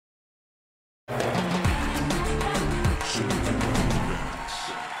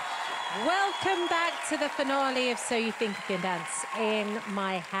Welcome back to the finale of So You Think You Can Dance. In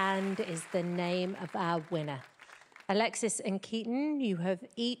my hand is the name of our winner. Alexis and Keaton, you have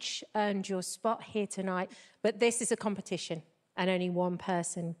each earned your spot here tonight, but this is a competition and only one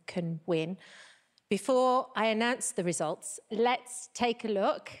person can win. Before I announce the results, let's take a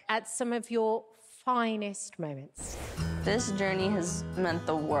look at some of your finest moments. This journey has meant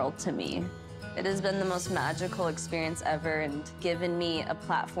the world to me. It has been the most magical experience ever and given me a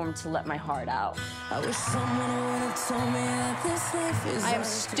platform to let my heart out. I am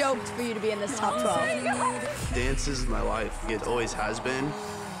stoked for you to be in this top 12. Dance is my life. It always has been.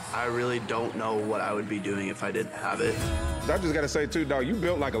 I really don't know what I would be doing if I didn't have it. I just gotta say too, dog, you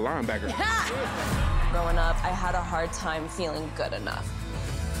built like a linebacker. Growing up, I had a hard time feeling good enough.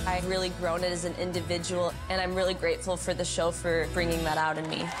 I've really grown as an individual, and I'm really grateful for the show for bringing that out in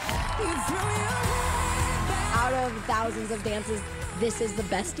me. Out of thousands of dances, this is the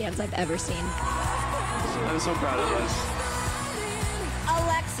best dance I've ever seen. I'm so proud of us.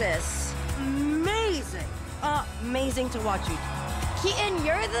 Alexis, amazing. Amazing to watch you. Keaton,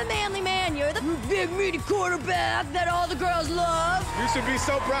 you're the manly man. You're the big, meaty quarterback that all the girls love. You should be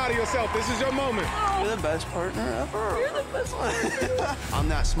so proud of yourself. This is your moment. You're the best partner ever. You're the best one. I'm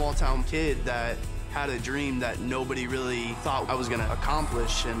that small town kid that had a dream that nobody really thought I was gonna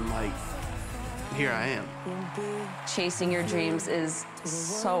accomplish, and like, here I am. Chasing your dreams is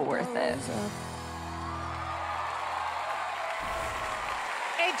so worth it.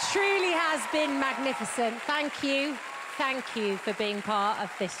 It truly has been magnificent. Thank you. Thank you for being part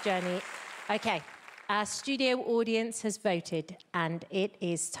of this journey. Okay, our studio audience has voted, and it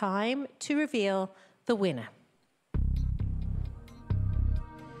is time to reveal the winner.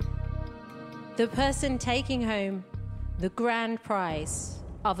 The person taking home the grand prize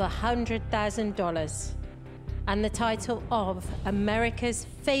of $100,000 and the title of America's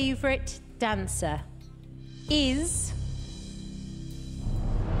Favorite Dancer is...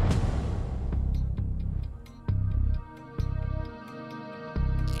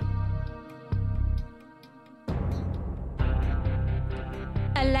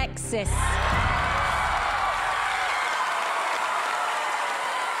 Alexis.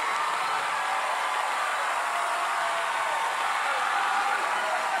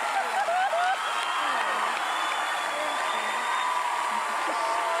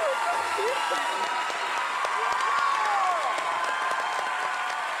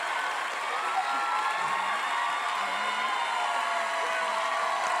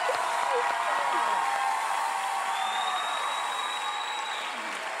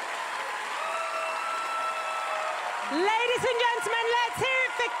 Ladies and gentlemen, let's hear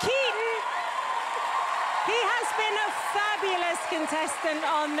it for Keaton. He has been a fabulous contestant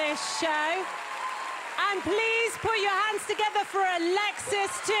on this show. And please put your hands together for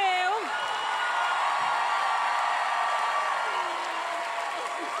Alexis too.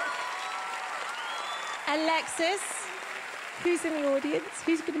 Alexis, who's in the audience?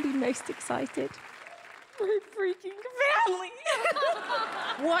 Who's going to be most excited? My freaking family.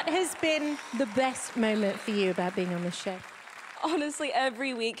 What has been the best moment for you about being on this show? Honestly,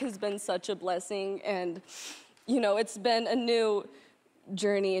 every week has been such a blessing, and, you know, it's been a new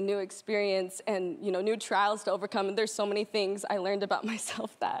journey, a new experience, and, you know, new trials to overcome, and there's so many things I learned about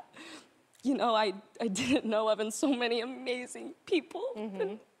myself that, you know, I didn't know of, and so many amazing people,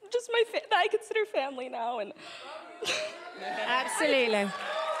 and just that I consider family now, and... Absolutely.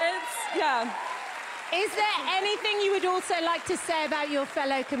 Yeah. Is there anything you would also like to say about your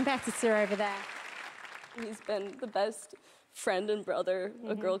fellow competitor over there? He's been the best friend and brother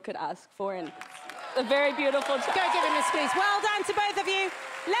a girl could ask for, and a very beautiful child. Go give him a squeeze. Well done to both of you.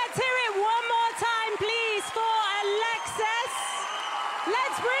 Let's hear it one more time, please, for Alexis.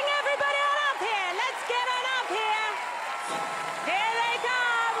 Let's bring everybody on up here. Let's get on up here. Here they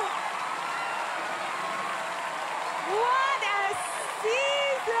come. What a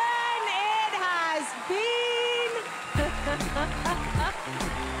season it has been.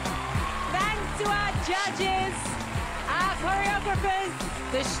 Thanks to our judges, our choreographers,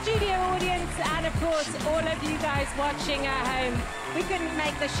 the studio audience, and of course, all of you guys watching at home. We couldn't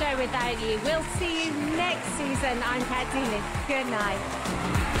make the show without you. We'll see you next season. I'm Kat Dillon. Good night.